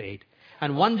Zechariah chapter 8.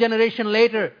 And one generation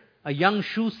later, a young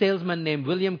shoe salesman named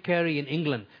William Carey in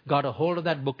England got a hold of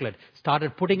that booklet,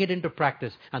 started putting it into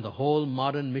practice, and the whole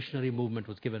modern missionary movement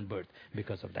was given birth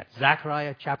because of that.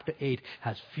 Zechariah chapter 8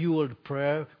 has fueled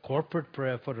prayer, corporate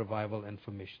prayer for revival and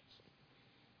for missions.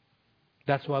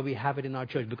 That's why we have it in our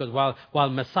church. Because while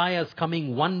Messiah is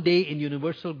coming one day in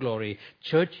universal glory,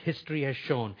 church history has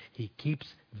shown he keeps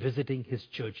visiting his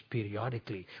church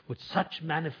periodically with such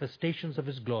manifestations of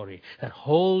his glory that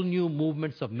whole new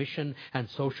movements of mission and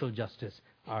social justice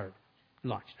are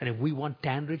launched. And if we want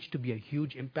Tanridge to be a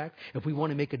huge impact, if we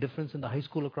want to make a difference in the high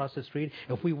school across the street,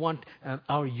 if we want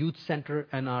our youth center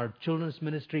and our children's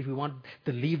ministry, if we want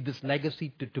to leave this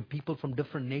legacy to people from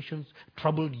different nations,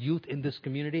 troubled youth in this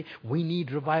community, we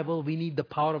need revival. We need the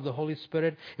power of the Holy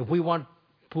Spirit. If we want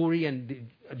Puri and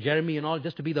Jeremy and all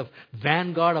just to be the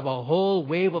vanguard of a whole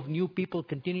wave of new people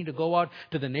continuing to go out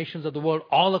to the nations of the world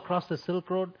all across the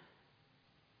Silk Road,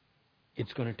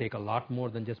 it's going to take a lot more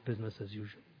than just business as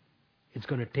usual. It's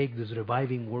going to take this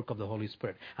reviving work of the Holy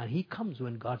Spirit. And he comes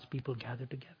when God's people gather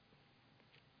together.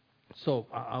 So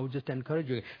I would just encourage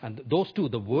you. And those two,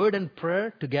 the word and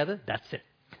prayer together, that's it.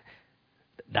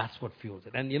 That's what fuels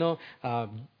it. And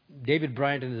David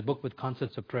Bryant in his book with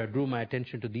Concepts of Prayer drew my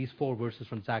attention to these 4 verses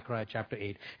from Zechariah chapter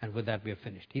 8. And with that we are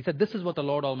finished. He said, this is what the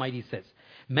Lord Almighty says.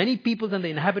 Many peoples and the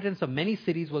inhabitants of many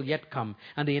cities will yet come.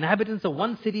 And the inhabitants of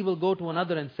one city will go to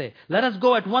another and say, let us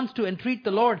go at once to entreat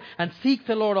the Lord and seek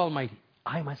the Lord Almighty.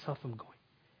 I myself am going.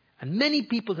 And many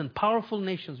peoples and powerful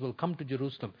nations will come to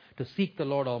Jerusalem to seek the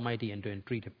Lord Almighty and to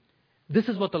entreat him. This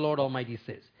is what the Lord Almighty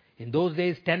says. In those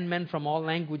days, 10 men from all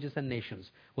languages and nations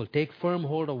will take firm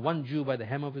hold of one Jew by the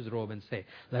hem of his robe and say,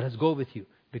 let us go with you,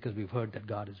 because we've heard that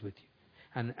God is with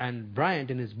you. And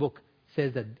Bryant in his book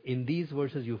says that in these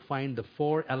verses you find the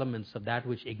 4 elements of that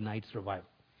which ignites revival.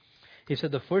 He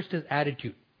said the first is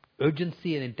attitude,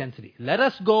 urgency and intensity. Let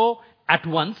us go at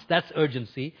once, that's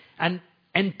urgency, and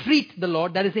entreat the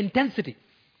Lord, that is intensity.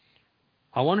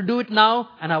 I want to do it now,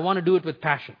 and I want to do it with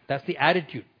passion. That's the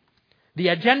attitude. The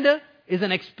agenda is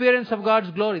an experience of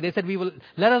God's glory. They said,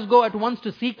 let us go at once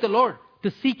to seek the Lord,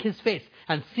 to seek his face.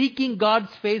 And seeking God's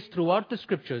face throughout the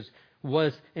scriptures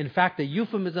was, in fact, a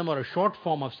euphemism or a short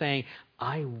form of saying,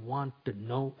 I want to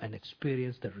know and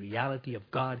experience the reality of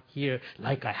God here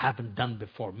like I haven't done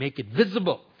before. Make it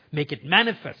visible. Make it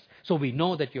manifest so we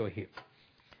know that you're here.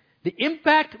 The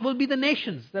impact will be the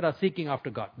nations that are seeking after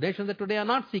God. Nations that today are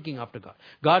not seeking after God.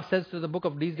 God says to the book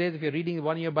of these days, if you're reading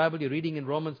one year Bible, you're reading in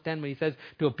Romans 10 when he says,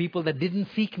 to a people that didn't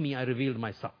seek me, I revealed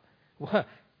myself. Well,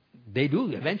 they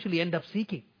do eventually end up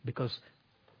seeking because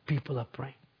people are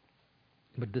praying.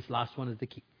 But this last one is the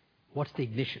key. What's the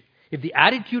ignition? If the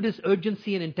attitude is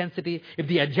urgency and intensity, if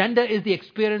the agenda is the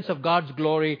experience of God's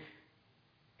glory,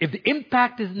 if the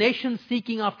impact is nations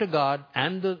seeking after God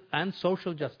and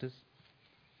social justice,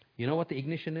 you know what the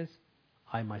ignition is?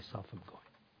 I myself am going.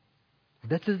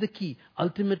 This is the key.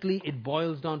 Ultimately, it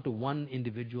boils down to one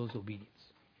individual's obedience.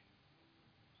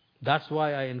 That's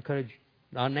why I encourage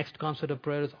you. Our next concert of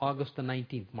prayer is August the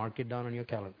 19th. Mark it down on your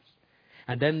calendars.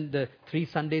 And then the 3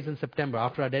 Sundays in September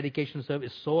after our dedication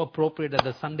service is so appropriate that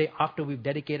the Sunday after we've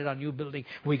dedicated our new building,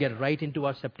 we get right into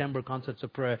our September concerts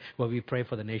of prayer where we pray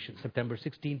for the nation. September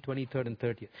 16th, 23rd, and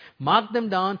 30th. Mark them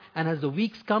down, and as the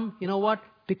weeks come, you know what?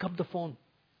 Pick up the phone.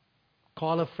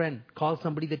 Call a friend. Call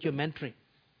somebody that you're mentoring.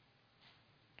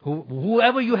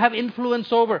 Whoever you have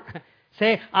influence over.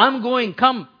 Say, I'm going,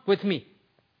 come with me.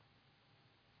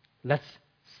 Let's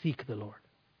seek the Lord.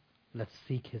 Let's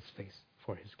seek his face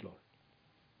for his glory.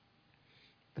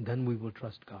 And then we will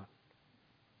trust God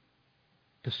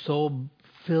to so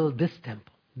fill this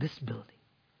temple, this building,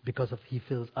 because he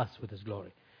fills us with his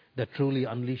glory. That truly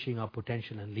unleashing our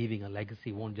potential and leaving a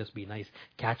legacy won't just be nice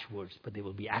catchwords, but they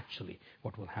will be actually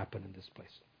what will happen in this place.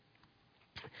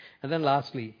 And then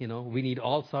lastly, we need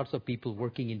all sorts of people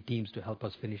working in teams to help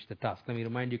us finish the task. Let me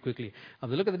remind you quickly of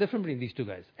look at the difference between these two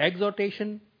guys.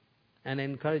 Exhortation and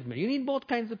encouragement. You need both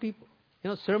kinds of people.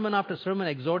 Sermon after sermon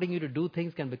exhorting you to do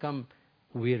things can become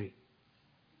weary.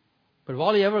 But if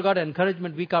all you ever got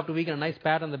encouragement week after week and a nice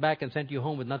pat on the back and sent you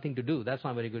home with nothing to do, that's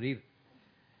not very good either.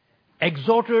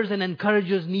 Exhorters and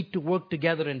encouragers need to work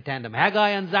together in tandem. Haggai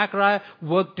and Zechariah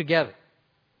work together.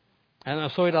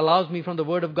 And so it allows me from the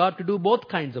Word of God to do both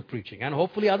kinds of preaching. And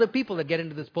hopefully other people that get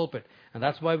into this pulpit. And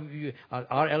that's why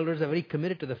our elders are very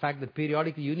committed to the fact that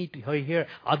periodically you need to hear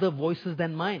other voices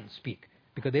than mine speak.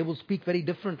 Because they will speak very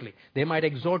differently. They might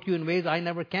exhort you in ways I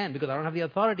never can because I don't have the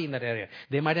authority in that area.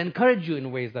 They might encourage you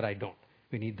in ways that I don't.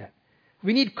 We need that.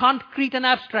 We need concrete and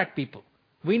abstract people.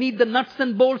 We need the nuts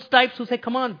and bolts types who say,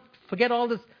 come on, forget all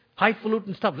this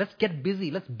highfalutin stuff. Let's get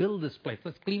busy. Let's build this place.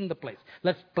 Let's clean the place.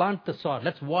 Let's plant the sod.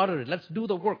 Let's water it. Let's do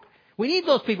the work. We need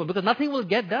those people because nothing will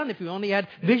get done if you only had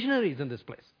visionaries in this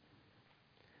place.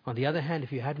 On the other hand,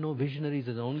 if you had no visionaries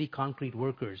as only concrete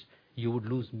workers, you would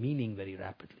lose meaning very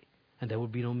rapidly. And there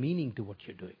would be no meaning to what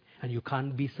you're doing. And you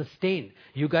can't be sustained.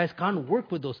 You guys can't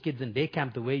work with those kids in day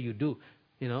camp the way you do.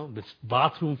 With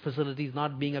bathroom facilities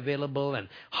not being available and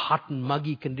hot and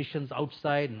muggy conditions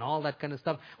outside and all that kind of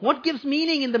stuff. What gives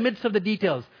meaning in the midst of the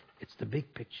details? It's the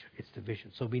big picture. It's the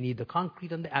vision. So we need the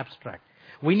concrete and the abstract.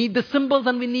 We need the symbols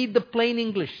and we need the plain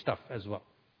English stuff as well.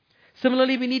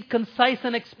 Similarly, we need concise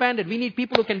and expanded. We need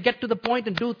people who can get to the point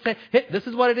and say, hey, this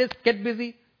is what it is, get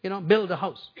busy, build a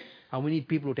house. And we need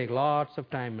people who take lots of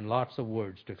time and lots of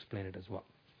words to explain it as well.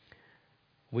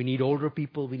 We need older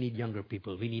people, we need younger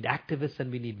people. We need activists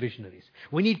and we need visionaries.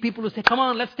 We need people who say, come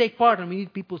on, let's take part. And we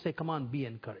need people who say, come on, be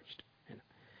encouraged.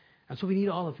 And so we need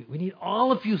all of you. We need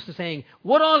all of you saying,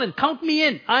 what all in? Count me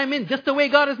in. I'm in. Just the way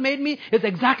God has made me is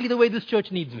exactly the way this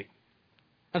church needs me.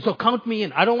 And so count me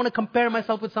in. I don't want to compare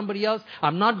myself with somebody else.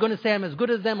 I'm not going to say I'm as good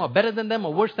as them or better than them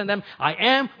or worse than them. I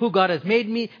am who God has made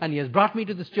me and He has brought me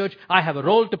to this church. I have a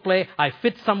role to play. I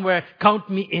fit somewhere. Count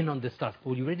me in on this stuff.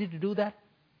 Are you ready to do that?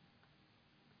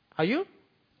 Are you?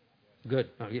 Good.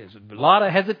 Yes. A lot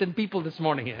of hesitant people this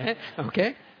morning.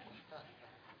 Okay.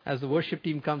 As the worship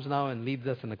team comes now and leads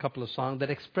us in a couple of songs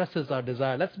that expresses our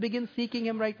desire, let's begin seeking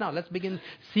Him right now. Let's begin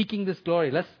seeking this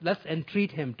glory. Let's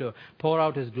entreat Him to pour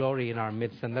out His glory in our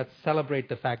midst, and let's celebrate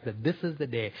the fact that this is the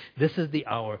day, this is the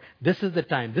hour, this is the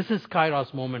time, this is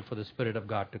Kairos moment for the Spirit of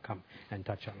God to come and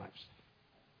touch our lives.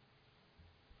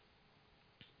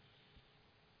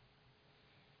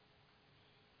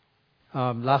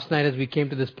 Last night as we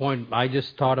came to this point, I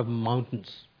just thought of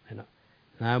mountains.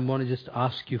 And I want to just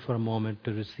ask you for a moment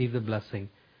to receive the blessing,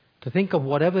 to think of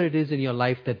whatever it is in your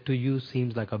life that to you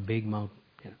seems like a big mountain.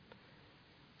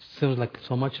 Seems like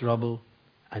so much rubble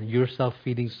and yourself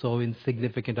feeling so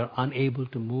insignificant or unable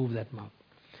to move that mountain.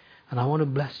 And I want to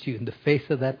bless you in the face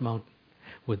of that mountain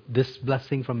with this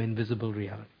blessing from invisible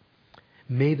reality.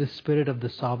 May the Spirit of the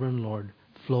Sovereign Lord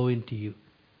flow into you,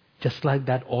 just like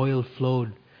that oil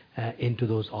flowed into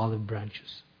those olive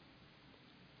branches.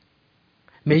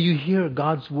 May you hear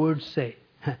God's word say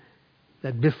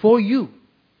that before you,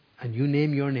 and you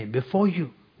name your name, before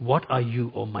you, what are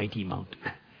you, O mighty mountain?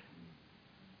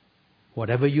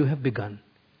 Whatever you have begun,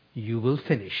 you will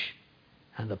finish.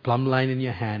 And the plumb line in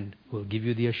your hand will give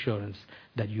you the assurance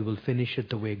that you will finish it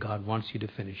the way God wants you to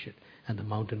finish it. And the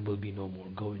mountain will be no more.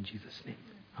 Go in Jesus' name.